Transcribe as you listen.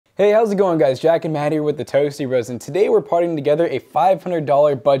Hey, how's it going guys? Jack and Matt here with the Toasty Bros, and today we're putting together a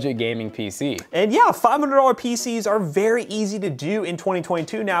 $500 budget gaming PC. And yeah, $500 PCs are very easy to do in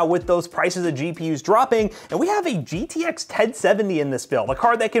 2022 now with those prices of GPUs dropping, and we have a GTX 1070 in this build, a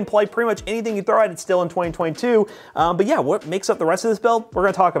card that can play pretty much anything you throw at it still in 2022. But yeah, what makes up the rest of this build? We're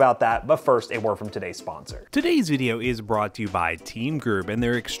gonna talk about that, but first, a word from today's sponsor. Today's video is brought to you by Team Group and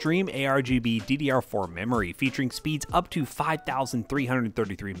their Extreme ARGB DDR4 memory featuring speeds up to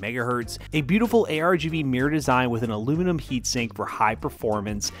 5,333 megahertz, a beautiful ARGB mirror design with an aluminum heatsink for high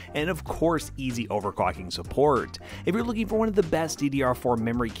performance, and of course easy overclocking support. If you're looking for one of the best DDR4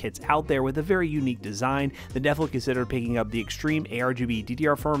 memory kits out there with a very unique design, then definitely consider picking up the Extreme ARGB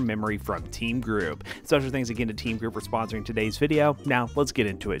DDR4 memory from Team Group. Special thanks again to Team Group for sponsoring today's video. Now let's get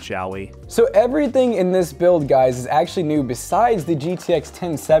into it, shall we? So everything in this build, guys, is actually new besides the GTX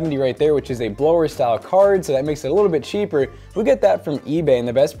 1070 right there, which is a blower style card, so that makes it a little bit cheaper. We get that from eBay, and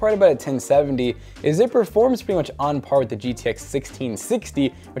the best part about a 1070 is it performs pretty much on par with the GTX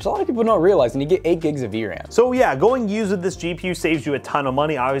 1660, which a lot of people don't realize, and you get 8 gigs of VRAM. So yeah, going used with this GPU saves you a ton of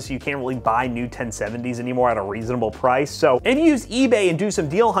money. Obviously, you can't really buy new 1070s anymore at a reasonable price. So if you use eBay and do some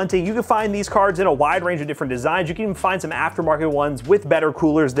deal hunting, you can find these cards in a wide range of different designs. You can even find some aftermarket ones with better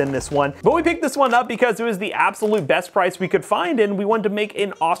coolers than this one. But we picked this one up because it was the absolute best price we could find, and we wanted to make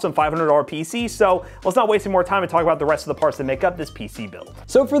an awesome $500 PC. So let's not waste any more time and talk about the rest of the parts that make up this PC build.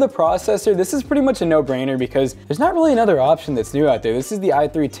 So for the processor, this is pretty much a no-brainer because there's not really another option that's new out there. This is the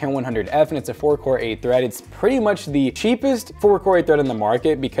i3-10100F, and it's a 4-core 8-thread. It's pretty much the cheapest 4-core 8-thread in the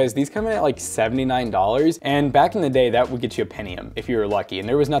market because these come in at like $79, and back in the day, that would get you a Pentium if you were lucky, and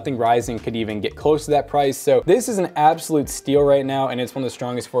there was nothing Ryzen could even get close to that price. So this is an absolute steal right now, and it's one of the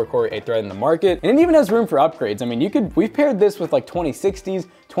strongest 4-core 8-thread in the market, and it even has room for upgrades. I mean, we've paired this with like 2060s,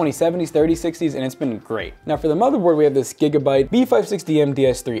 2070s, 3060s, and it's been great. Now for the motherboard, we have this Gigabyte B560M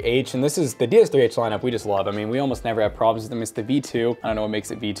DS3H, and this is the DS3H lineup we just love. I mean, we almost never have problems with them. It's the V2. I don't know what makes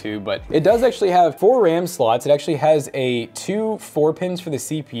it V2, but it does actually have 4 RAM slots. It actually has two 4-pins for the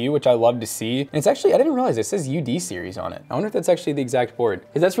CPU, which I love to see. And it's actually, I didn't realize it says UD series on it. I wonder if that's actually the exact board,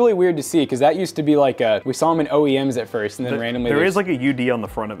 because that's really weird to see, because that used to be like we saw them in OEMs at first, and then randomly there is like a UD on the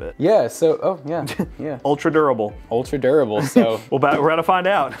front of it. Yeah, so, oh yeah, yeah. Ultra durable. Ultra durable, so. We're about to find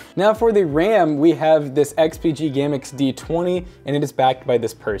out. Now for the RAM, we have this XPG GameX D20, and it is backed by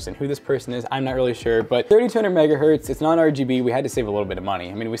this person. Who this person is, I'm not really sure, but 3200 megahertz, it's not RGB. We had to save a little bit of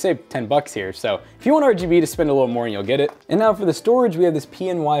money. I mean, we saved 10 bucks here, so if you want RGB, to spend a little more and you'll get it. And now for the storage, we have this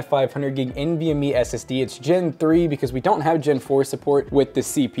PNY 500 gig NVMe SSD. It's Gen 3 because we don't have Gen 4 support with the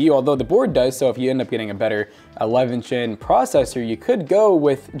CPU, although the board does, so if you end up getting a better 11th gen processor, you could go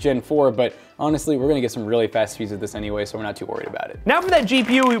with Gen 4, but honestly, we're gonna get some really fast speeds with this anyway, so we're not too worried about it. Now for that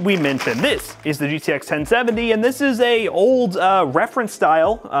GPU we mentioned, this is the GTX 1070, and this is a old reference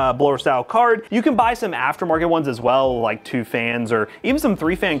style, blower style card. You can buy some aftermarket ones as well, like 2 fans or even some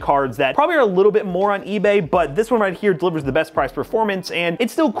 3-fan cards that probably are a little bit more on eBay, but this one right here delivers the best price performance, and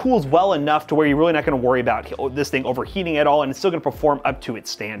it still cools well enough to where you're really not gonna worry about this thing overheating at all, and it's still gonna perform up to its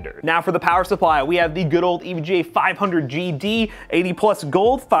standard. Now for the power supply, we have the good old EVGA 500GD, 80 plus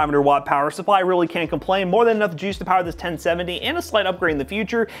gold, 500 watt power supply. Really can't complain. More than enough juice to power this 1070 and a slight upgrade in the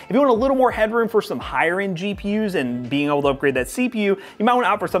future. If you want a little more headroom for some higher end GPUs and being able to upgrade that CPU, you might want to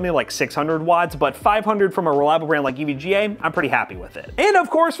opt for something like 600 watts, but 500 from a reliable brand like EVGA, I'm pretty happy with it. And of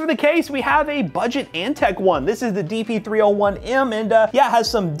course, for the case, we have a budget Antec one. This is the DP301M, and yeah, it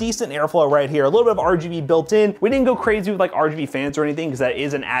has some decent airflow right here. A little bit of RGB built in. We didn't go crazy with like RGB fans or anything because that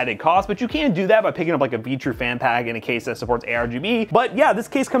is an added cost, but you can do that by picking up like a V-True fan pack in a case that supports ARGB. But yeah, this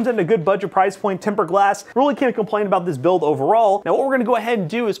case comes in a good budget price point, tempered glass. Really can't complain about this build overall. Now what we're gonna go ahead and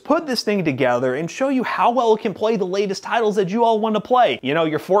do is put this thing together and show you how well it can play the latest titles that you all want to play. You know,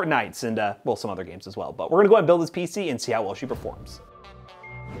 your Fortnites and well, some other games as well. But we're gonna go ahead and build this PC and see how well she performs.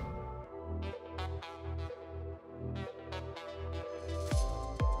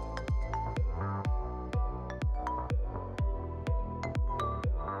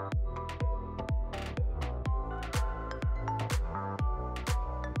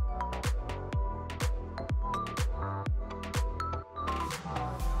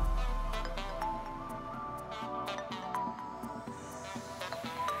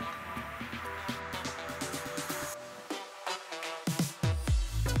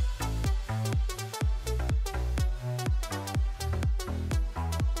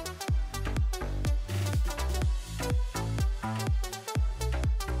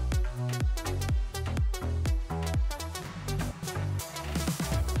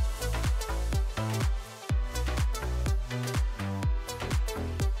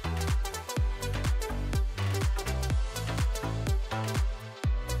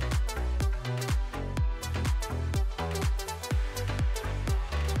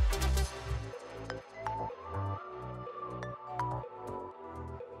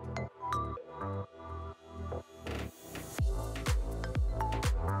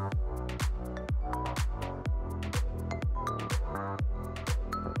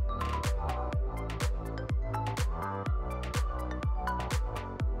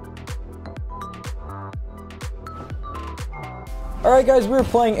 All right, guys, we were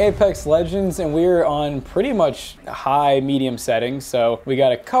playing Apex Legends, and we were on pretty much high, medium settings. So we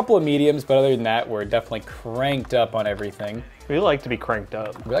got a couple of mediums, but other than that, we're definitely cranked up on everything. We like to be cranked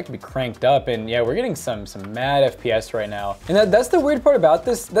up. We like to be cranked up, and yeah, we're getting some mad FPS right now. And that's the weird part about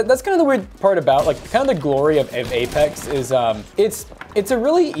this. That's kind of the weird part about, like, kind of the glory of Apex is it's a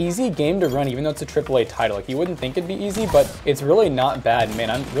really easy game to run, even though it's a AAA title. Like, you wouldn't think it'd be easy, but it's really not bad. Man,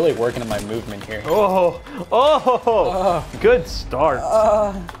 I'm really working on my movement here. Good start.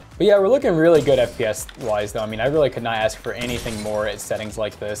 But yeah, we're looking really good FPS-wise, though. I mean, I really could not ask for anything more at settings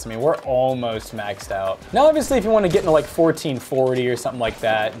like this. I mean, we're almost maxed out. Now, obviously, if you want to get into like 1440 or something like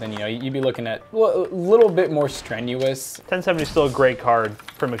that, then, you know, you'd be looking at a little bit more strenuous. 1070 is still a great card.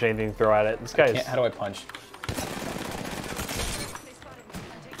 Pretty much anything to throw at it. This guy is... How do I punch?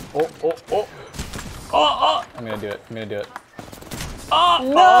 I'm gonna do it. I'm gonna do it.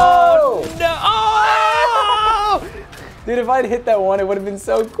 No! No! Dude, if I'd hit that one, it would have been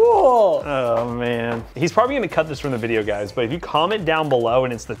so cool. Oh, man. He's probably going to cut this from the video, guys, but if you comment down below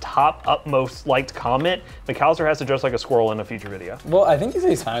and it's the top upmost liked comment, McAllister has to dress like a squirrel in a future video. Well, I think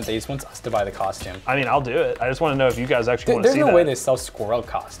he's fine with it. He just wants us to buy the costume. I mean, I'll do it. I just want to know if you guys actually want to see that. There's no way they sell squirrel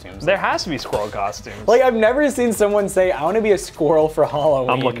costumes. There has to be squirrel costumes. Like, I've never seen someone say, I want to be a squirrel for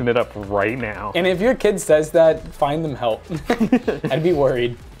Halloween. I'm looking it up right now. And if your kid says that, find them help. I'd be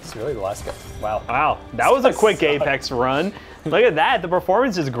worried. It's really the last guy. Wow. Wow, that was a quick Apex run. Look at that, the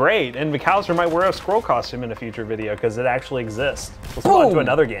performance is great. And McAllister might wear a squirrel costume in a future video because it actually exists. Let's move on to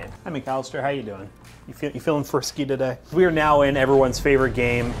another game. Hi McAllister, how you doing? You feeling frisky today? We are now in everyone's favorite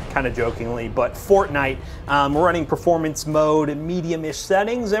game, kind of jokingly, but Fortnite. We're running performance mode, medium-ish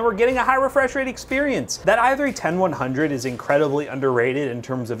settings, and we're getting a high refresh rate experience. That i3 10100 is incredibly underrated in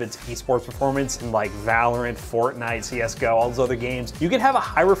terms of its esports performance in like Valorant, Fortnite, CSGO, all those other games. You can have a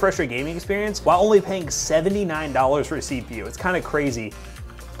high refresh rate gaming experience while only paying $79 for a CPU. It's kind of crazy.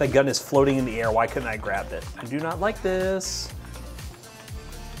 The gun is floating in the air. Why couldn't I grab it? I do not like this.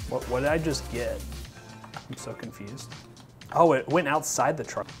 What did I just get? I'm so confused. Oh, it went outside the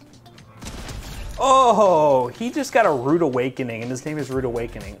truck. Oh, he just got a rude awakening, and his name is Rude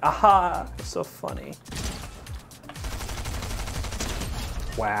Awakening. Aha, so funny.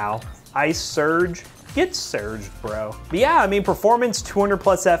 Wow. Ice Surge. Get surged, bro. But yeah, I mean, performance 200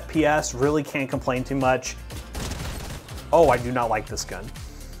 plus FPS, really can't complain too much. Oh, I do not like this gun.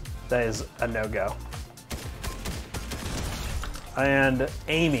 That is a no-go. And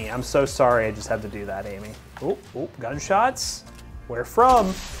Amy, I'm so sorry I just had to do that, Amy. Oh, gunshots. Where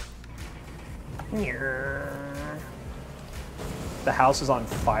from? The house is on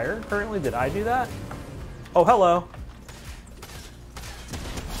fire currently. Did I do that? Oh, hello.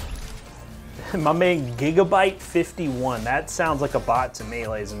 My man Gigabyte 51. That sounds like a bot to me,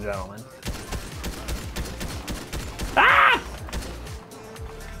 ladies and gentlemen. Ah!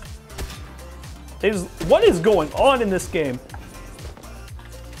 What is going on in this game?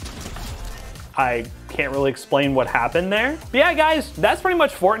 I can't really explain what happened there. But yeah, guys, that's pretty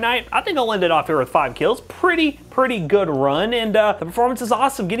much Fortnite. I think I'll end it off here with 5 kills. Pretty good run, and the performance is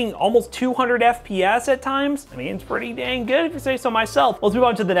awesome, getting almost 200 FPS at times. I mean, it's pretty dang good if you say so myself. Let's move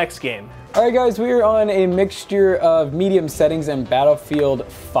on to the next game. All right, guys, we are on a mixture of medium settings and Battlefield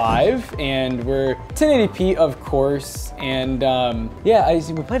 5, and we're 1080p, of course. And yeah,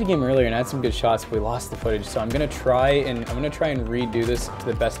 we played a game earlier and I had some good shots, but we lost the footage. So I'm gonna try and redo this to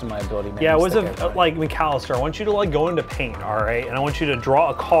the best of my ability. Man. Yeah, it was like McAllister. I want you to like go into paint, all right, and I want you to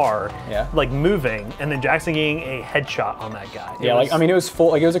draw a car, like moving, and then Jackson getting a headshot on that guy. Yeah, like I mean, it was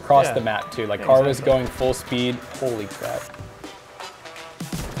full, like it was across the map too. Like car was going full speed. Holy crap!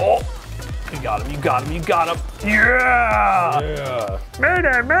 Oh. You got him, you got him, you got him. Yeah! Yeah.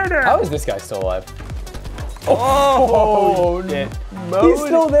 Murder! How is this guy still alive? Oh, shit. He's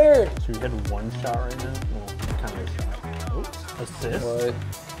still there. So we had one shot right now? Well, kind of a shot. Oops. Assist?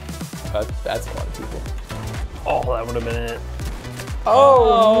 What? That's a lot of people. Oh, that would have been it.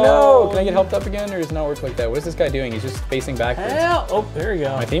 Oh, no! Can I get helped up again, or does it not work like that? What is this guy doing? He's just facing backwards. Hell! Oh, there you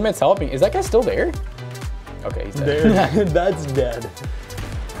go. My teammate's helping. Is that guy still there? Okay, he's dead. That's dead.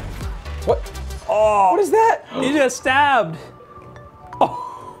 What? Oh! What is that? He just stabbed.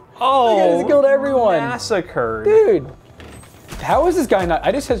 Oh! He just killed everyone. Massacred. Dude. How is this guy not?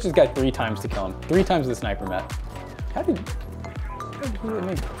 I just got 3 times to kill him. 3 times the sniper, Matt. How did he hit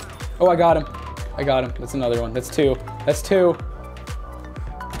me? Oh, I got him. I got him. That's another one. That's 2. That's 2.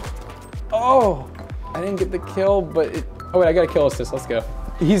 Oh! I didn't get the kill, but it... Oh, wait, I got a kill assist. Let's go.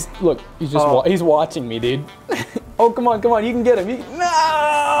 Look, he's just he's watching me, dude. Oh, come on, you can get him.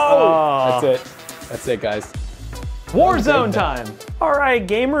 No! That's it. That's it, guys. Warzone time. All right,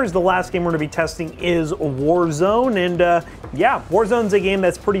 gamers, the last game we're gonna be testing is Warzone, and yeah, Warzone's a game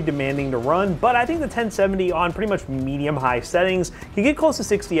that's pretty demanding to run, but I think the 1070 on pretty much medium-high settings can get close to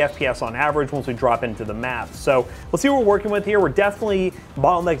 60 FPS on average once we drop into the map. So let's see what we're working with here. We're definitely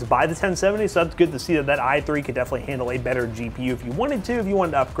bottlenecked by the 1070, so that's good to see that that i3 could definitely handle a better GPU if you wanted to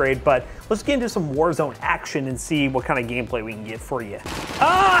upgrade. But let's get into some Warzone action and see what kind of gameplay we can get for you.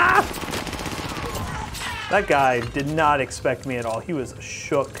 Ah! That guy did not expect me at all. He was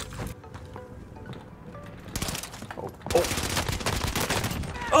shook.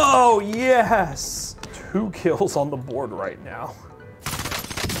 Oh, yes! 2 kills on the board right now.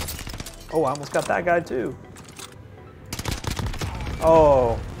 Oh, I almost got that guy too.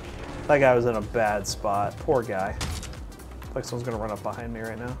 Oh, that guy was in a bad spot. Poor guy. Like someone's gonna run up behind me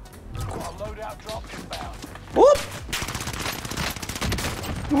right now. Whoop!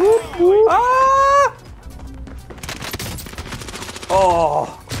 Whoop, whoop. Ah!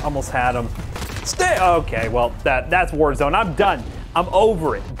 Oh, almost had him. Stay. Okay, well, that's Warzone. I'm done. I'm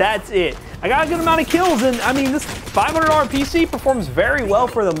over it. That's it. I got a good amount of kills, and I mean, this $500 PC performs very well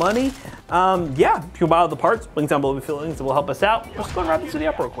for the money. Yeah, if you buy all the parts, links down below the affiliate links that will help us out. Let's go and wrap this video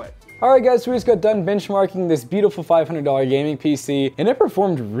up real quick. Alright guys, so we just got done benchmarking this beautiful $500 gaming PC, and it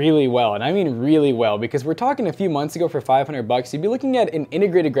performed really well, and I mean really well, because we're talking a few months ago for 500 bucks, you'd be looking at an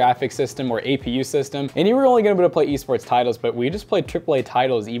integrated graphics system or APU system, and you were only gonna be able to play esports titles, but we just played AAA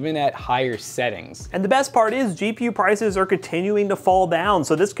titles even at higher settings. And the best part is GPU prices are continuing to fall down,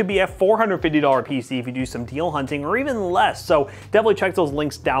 so this could be a $450 PC if you do some deal hunting, or even less. So definitely check those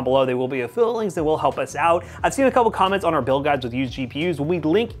links down below. They will be affiliate links that will help us out. I've seen a couple comments on our build guides with used GPUs. When we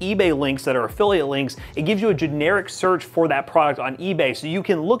link eBay links that are affiliate links, it gives you a generic search for that product on eBay, so you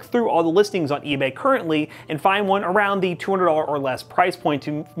can look through all the listings on eBay currently and find one around the $200 or less price point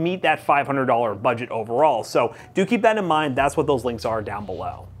to meet that $500 budget overall. So do keep that in mind. That's what those links are down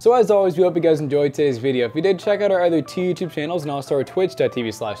below. So as always, we hope you guys enjoyed today's video. If you did, check out our other 2 YouTube channels and also our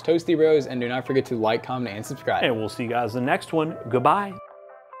twitch.tv/toastybros, and do not forget to like, comment, and subscribe. And we'll see you guys in the next one. Goodbye.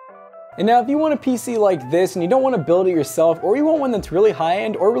 And now if you want a PC like this and you don't want to build it yourself, or you want one that's really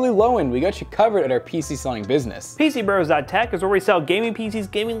high-end or really low-end, we got you covered at our PC selling business. PCBros.tech is where we sell gaming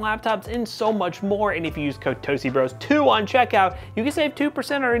PCs, gaming laptops, and so much more. And if you use code ToastyBros2 on checkout, you can save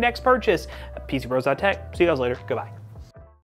 2% on your next purchase. PCBros.tech. See you guys later. Goodbye.